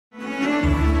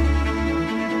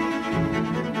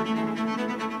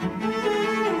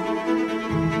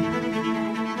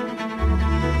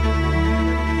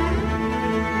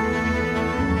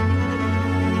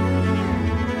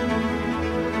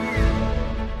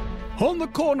On the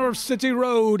corner of City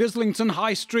Road, Islington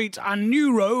High Street and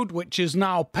New Road, which is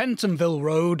now Pentonville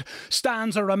Road,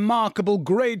 stands a remarkable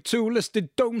Grade 2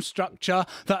 listed dome structure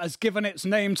that has given its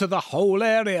name to the whole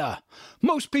area.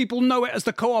 Most people know it as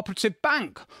the Cooperative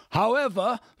Bank.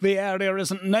 However, the area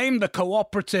isn't named the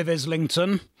Cooperative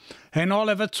Islington. In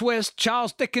Oliver Twist,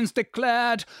 Charles Dickens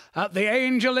declared, "At the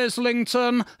Angel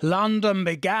Islington, London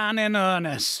began in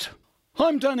earnest."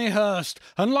 I'm Danny Hurst,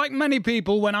 and like many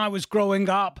people when I was growing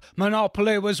up,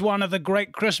 Monopoly was one of the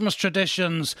great Christmas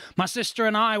traditions. My sister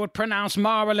and I would pronounce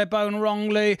Marylebone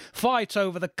wrongly, fight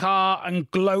over the car,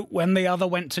 and gloat when the other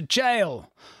went to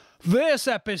jail. This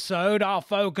episode, our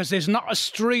focus is not a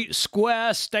street,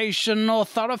 square, station or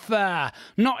thoroughfare,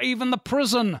 not even the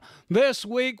prison. This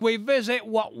week we visit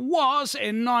what was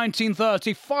in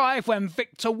 1935 when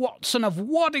Victor Watson of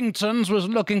Waddington's was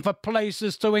looking for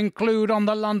places to include on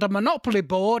the London Monopoly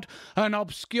Board, an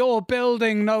obscure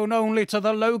building known only to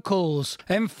the locals.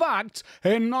 In fact,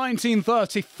 in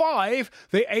 1935,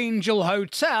 the Angel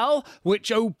Hotel,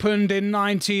 which opened in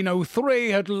 1903,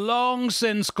 had long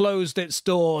since closed its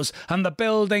doors, and the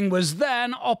building was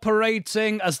then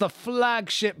operating as the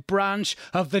flagship branch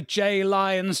of the J.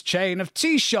 Lyons chain of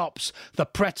tea shops, the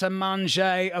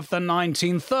pret-a-manger of the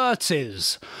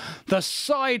 1930s. The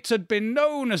site had been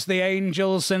known as the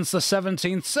Angel since the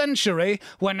 17th century,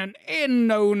 when an inn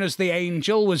known as the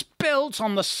Angel was built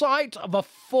on the site of a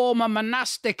former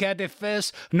monastic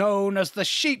edifice known as the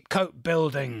Sheepcote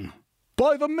Building.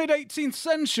 By the mid-18th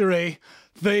century,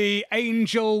 the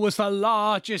Angel was the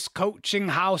largest coaching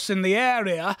house in the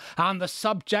area and the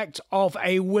subject of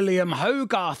a William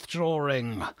Hogarth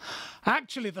drawing.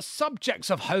 Actually, the subjects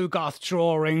of Hogarth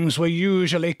drawings were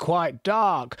usually quite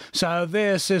dark, so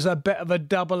this is a bit of a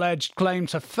double-edged claim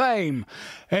to fame.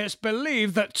 It's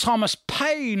believed that Thomas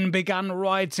Paine began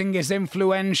writing his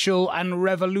influential and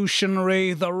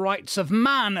revolutionary The Rights of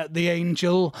Man at the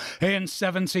Angel in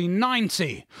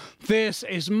 1790. This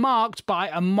is marked by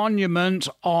a monument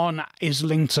on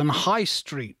Islington High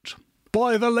Street.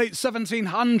 By the late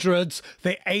 1700s,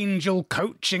 the Angel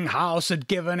Coaching House had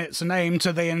given its name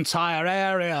to the entire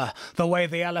area, the way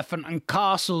the Elephant and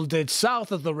Castle did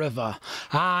south of the river.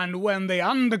 And when the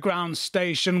Underground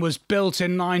station was built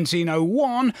in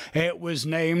 1901, it was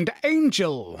named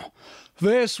Angel.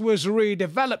 This was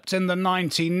redeveloped in the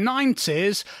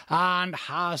 1990s and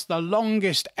has the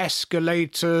longest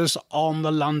escalators on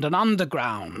the London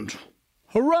Underground.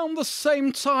 Around the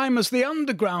same time as the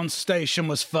Underground station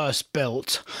was first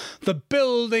built, the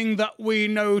building that we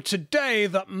know today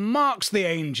that marks the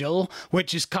Angel,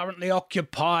 which is currently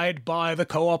occupied by the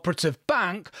Cooperative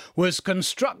Bank, was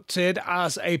constructed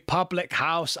as a public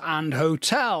house and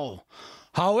hotel.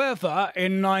 However,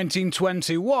 in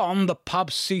 1921, the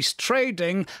pub ceased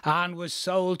trading and was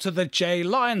sold to the J.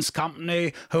 Lyons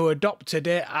Company, who adopted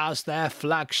it as their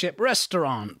flagship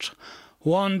restaurant.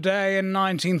 One day in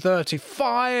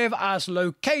 1935, as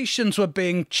locations were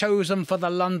being chosen for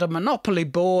the London Monopoly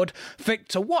Board,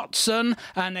 Victor Watson,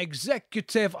 an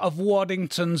executive of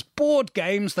Waddington's Board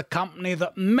Games, the company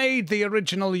that made the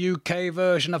original UK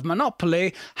version of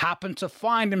Monopoly, happened to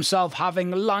find himself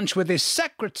having lunch with his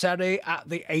secretary at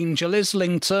the Angel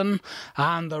Islington,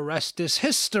 and the rest is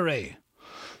history.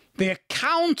 The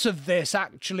account of this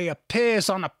actually appears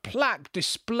on a plaque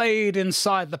displayed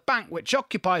inside the bank which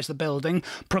occupies the building,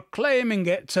 proclaiming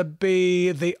it to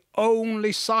be the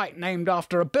only site named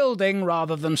after a building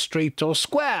rather than street or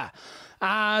square.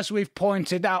 As we've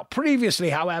pointed out previously,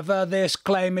 however, this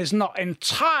claim is not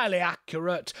entirely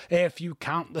accurate if you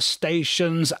count the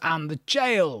stations and the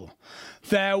jail.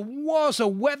 There was a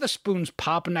Wetherspoons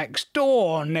pub next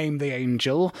door named the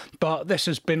Angel, but this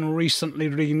has been recently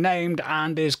renamed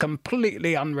and is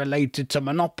completely unrelated to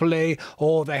Monopoly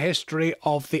or the history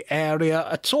of the area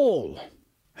at all.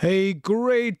 A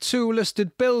Grade 2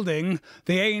 listed building,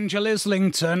 the Angel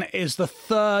Islington is the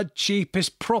third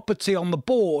cheapest property on the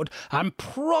board and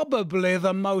probably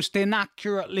the most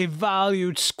inaccurately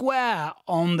valued square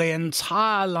on the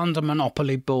entire London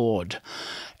Monopoly board.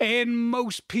 In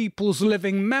most people's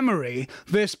living memory,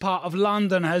 this part of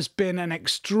London has been an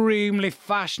extremely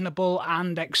fashionable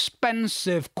and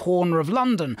expensive corner of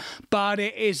London, but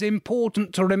it is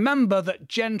important to remember that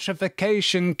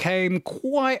gentrification came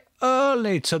quite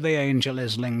early to the Angel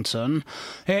Islington.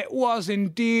 It was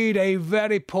indeed a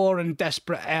very poor and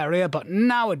desperate area, but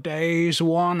nowadays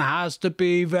one has to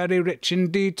be very rich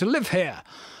indeed to live here.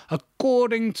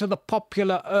 According to the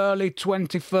popular early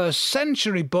 21st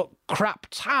century book Crap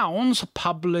Towns,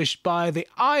 published by the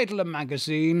Idler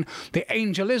magazine, the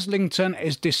Angel Islington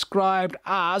is described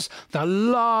as the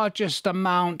largest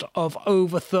amount of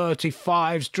over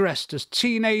 35s dressed as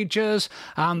teenagers,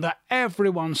 and that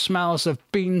everyone smells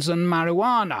of beans and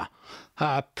marijuana.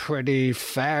 A pretty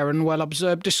fair and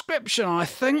well-observed description, I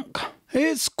think.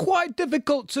 It's quite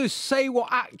difficult to say what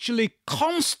actually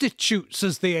constitutes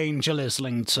as the Angel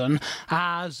Islington,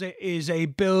 as it is a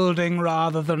building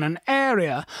rather than an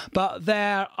area, but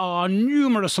there are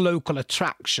numerous local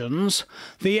attractions.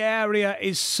 The area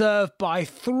is served by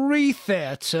 3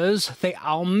 theatres, the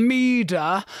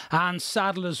Almeida and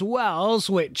Sadler's Wells,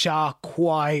 which are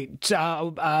quite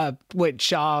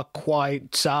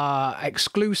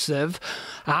exclusive,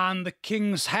 and the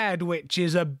King's Head, which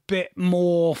is a bit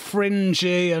more fringy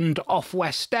and off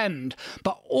West End,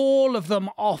 but all of them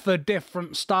offer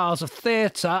different styles of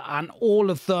theatre and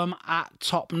all of them at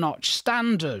top-notch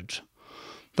standard.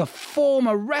 The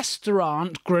former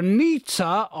restaurant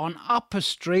Granita on Upper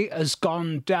Street has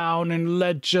gone down in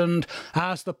legend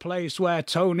as the place where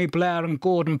Tony Blair and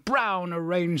Gordon Brown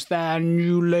arranged their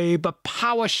new Labour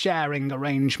power-sharing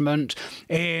arrangement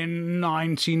in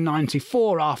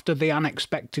 1994 after the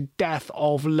unexpected death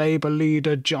of Labour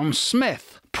leader John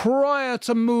Smith. Prior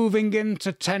to moving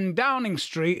into 10 Downing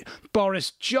Street,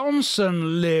 Boris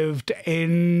Johnson lived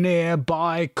in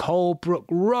nearby Colebrook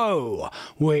Row,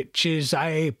 which is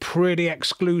a pretty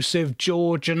exclusive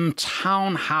Georgian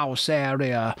townhouse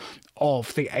area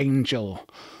of the Angel.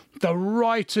 The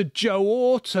writer Joe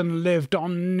Orton lived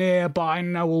on nearby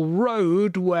Nowell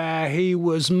Road, where he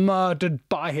was murdered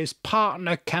by his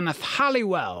partner Kenneth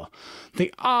Halliwell.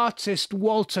 The artist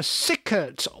Walter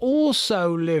Sickert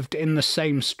also lived in the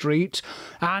same street,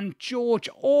 and George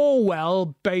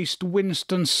Orwell based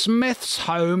Winston Smith's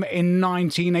home in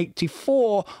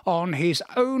 1984 on his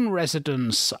own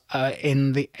residence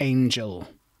in the Angel.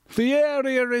 The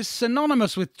area is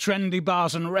synonymous with trendy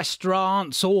bars and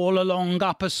restaurants all along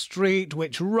Upper Street,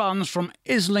 which runs from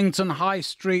Islington High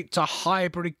Street to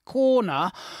Highbury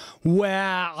Corner,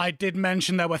 where I did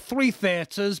mention there were 3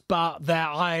 theatres, but there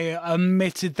I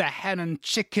omitted the Hen and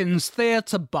Chickens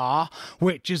Theatre Bar,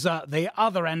 which is at the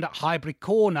other end at Highbury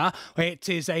Corner. It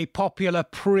is a popular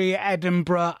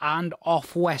pre-Edinburgh and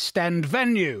off-West End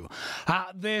venue.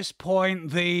 At this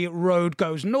point, the road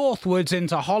goes northwards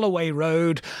into Holloway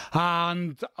Road,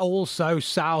 and also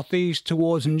southeast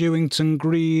towards Newington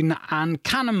Green and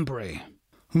Canonbury.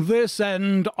 This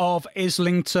end of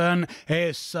Islington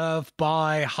is served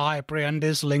by Highbury and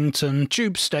Islington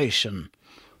Tube Station.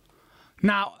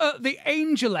 Now, at the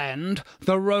Angel end,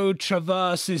 the road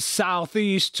traverses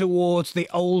southeast towards the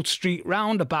Old Street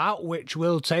roundabout, which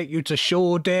will take you to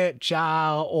Shoreditch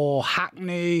or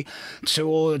Hackney,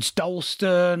 towards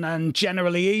Dalston and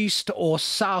generally east or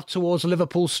south towards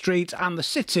Liverpool Street and the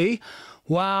City,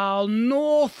 while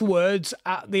northwards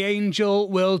at the Angel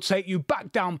will take you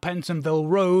back down Pentonville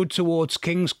Road towards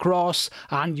King's Cross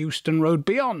and Euston Road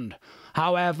beyond.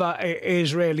 However, it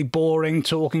is really boring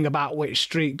talking about which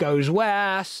street goes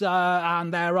where,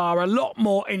 and there are a lot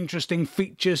more interesting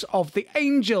features of the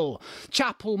Angel.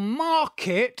 Chapel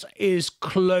Market is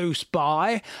close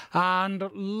by, and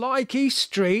like East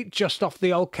Street, just off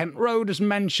the Old Kent Road, as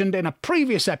mentioned in a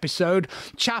previous episode,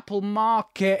 Chapel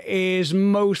Market is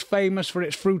most famous for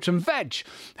its fruit and veg.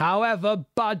 However,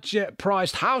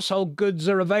 budget-priced household goods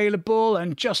are available,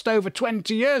 and just over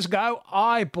 20 years ago,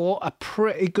 I bought a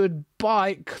pretty good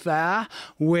bike there,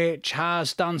 which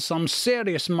has done some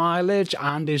serious mileage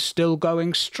and is still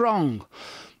going strong.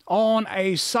 On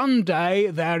a Sunday,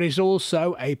 there is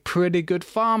also a pretty good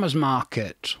farmers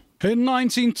market. In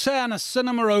 1910, a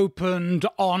cinema opened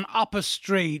on Upper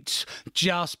Street,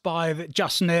 just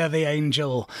near the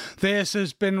Angel. This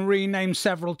has been renamed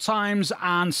several times,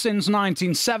 and since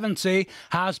 1970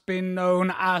 has been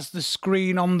known as the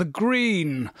Screen on the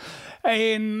Green.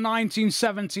 In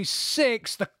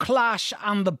 1976, the Clash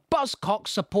and the Buzzcocks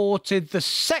supported the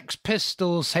Sex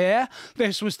Pistols here.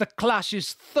 This was the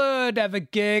Clash's 3rd ever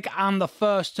gig and the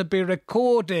first to be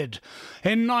recorded.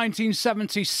 In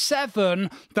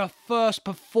 1977, the first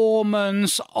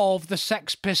performance of the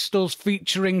Sex Pistols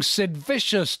featuring Sid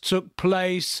Vicious took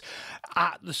place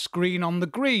at the Screen on the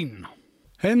Green.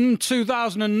 In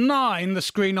 2009, the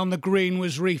Screen on the Green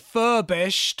was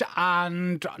refurbished,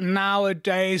 and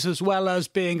nowadays, as well as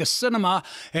being a cinema,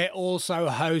 it also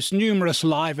hosts numerous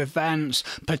live events,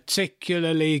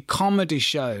 particularly comedy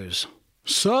shows.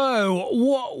 So,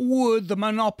 what would the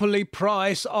monopoly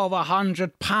price of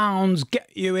 £100 get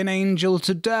you in Angel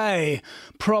today?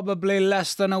 Probably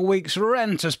less than a week's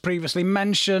rent. As previously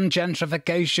mentioned,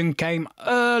 gentrification came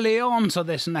early on to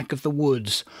this neck of the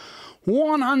woods.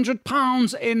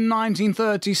 £100 in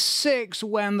 1936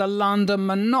 when the London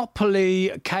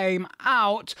monopoly came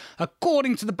out,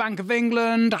 according to the Bank of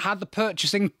England, had the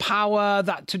purchasing power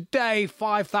that today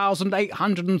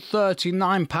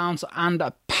 £5,839 and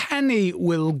a penny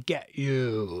will get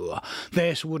you.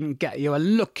 This wouldn't get you a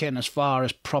look in as far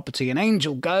as property in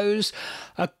Angel goes.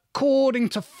 According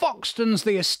to Foxton's,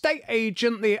 the estate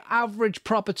agent, the average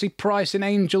property price in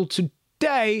Angel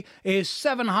today is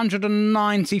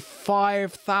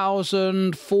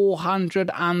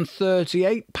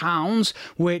 £795,438,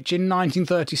 which in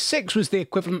 1936 was the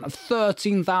equivalent of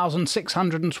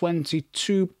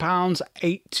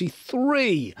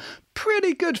 £13,622.83.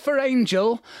 Pretty good for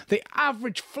Angel. The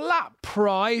average flat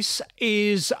price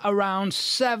is around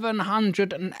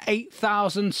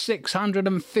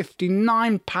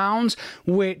 £708,659,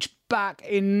 which back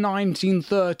in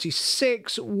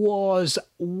 1936 was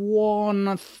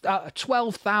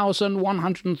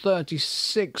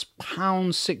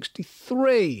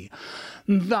 £12,136.63.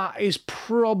 That is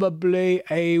probably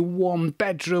a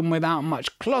one-bedroom without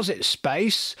much closet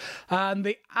space. And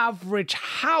the average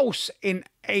house in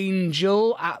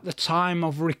Angel at the time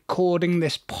of recording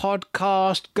this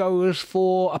podcast goes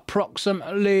for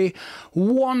approximately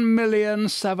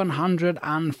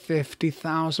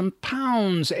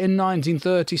 £1,750,000. In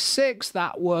 1936,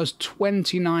 that was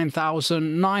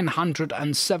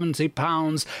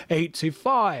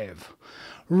 £29,970.85.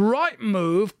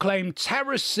 Rightmove claimed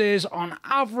terraces on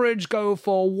average go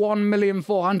for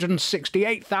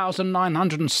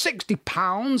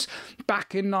 £1,468,960.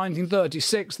 Back in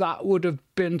 1936, that would have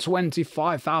been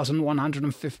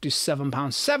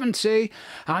 £25,157.70.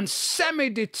 And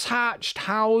semi-detached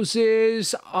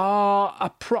houses are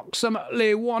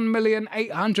approximately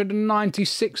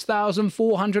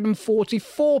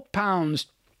 £1,896,444.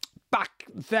 Back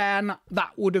then,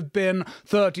 that would have been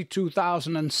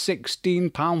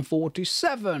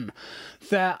 £32,016.47.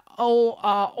 There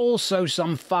are also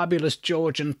some fabulous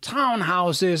Georgian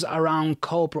townhouses around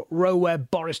Colebrook Row where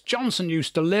Boris Johnson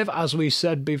used to live, as we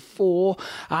said before,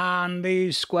 and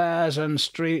these squares and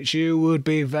streets you would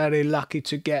be very lucky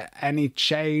to get any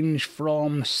change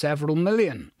from several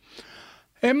million.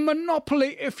 In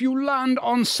Monopoly, if you land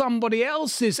on somebody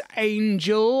else's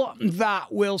Angel,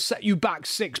 that will set you back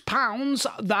 £6.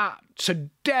 That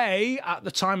today, at the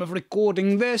time of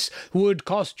recording this, would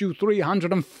cost you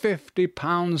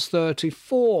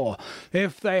 £350.34.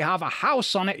 If they have a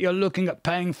house on it, you're looking at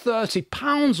paying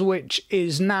 £30, which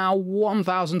is now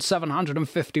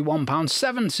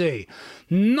 £1,751.70.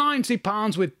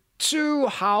 £90 with two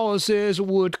houses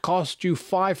would cost you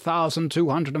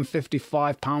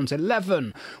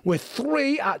 £5,255.11. With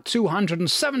three at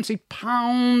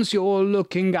 £270, you're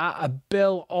looking at a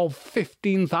bill of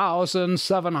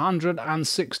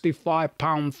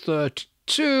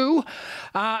 £15,765.32.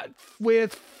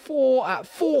 With four at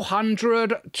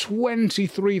 400,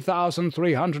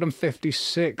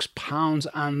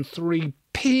 £23,356.03.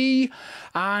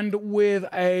 And with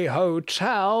a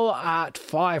hotel at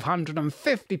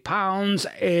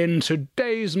 £550 in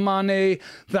today's money,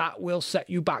 that will set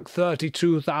you back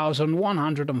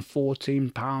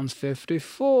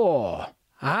 £32,114.54.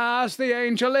 As the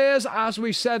Angel is, as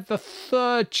we said, the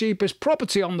third cheapest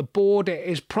property on the board. It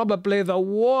is probably the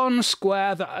one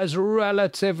square that has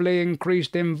relatively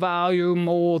increased in value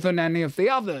more than any of the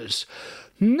others.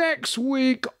 Next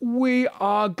week, we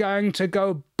are going to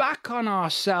go back on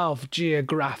ourselves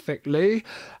geographically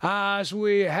as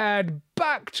we head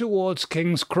back towards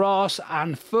King's Cross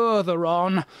and further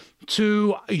on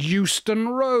to Euston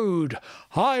Road.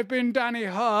 I've been Danny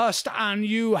Hurst and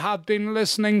you have been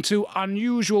listening to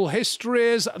Unusual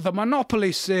Histories, the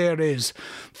Monopoly series.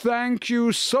 Thank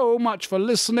you so much for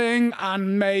listening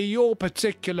and may your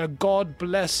particular God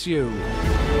bless you.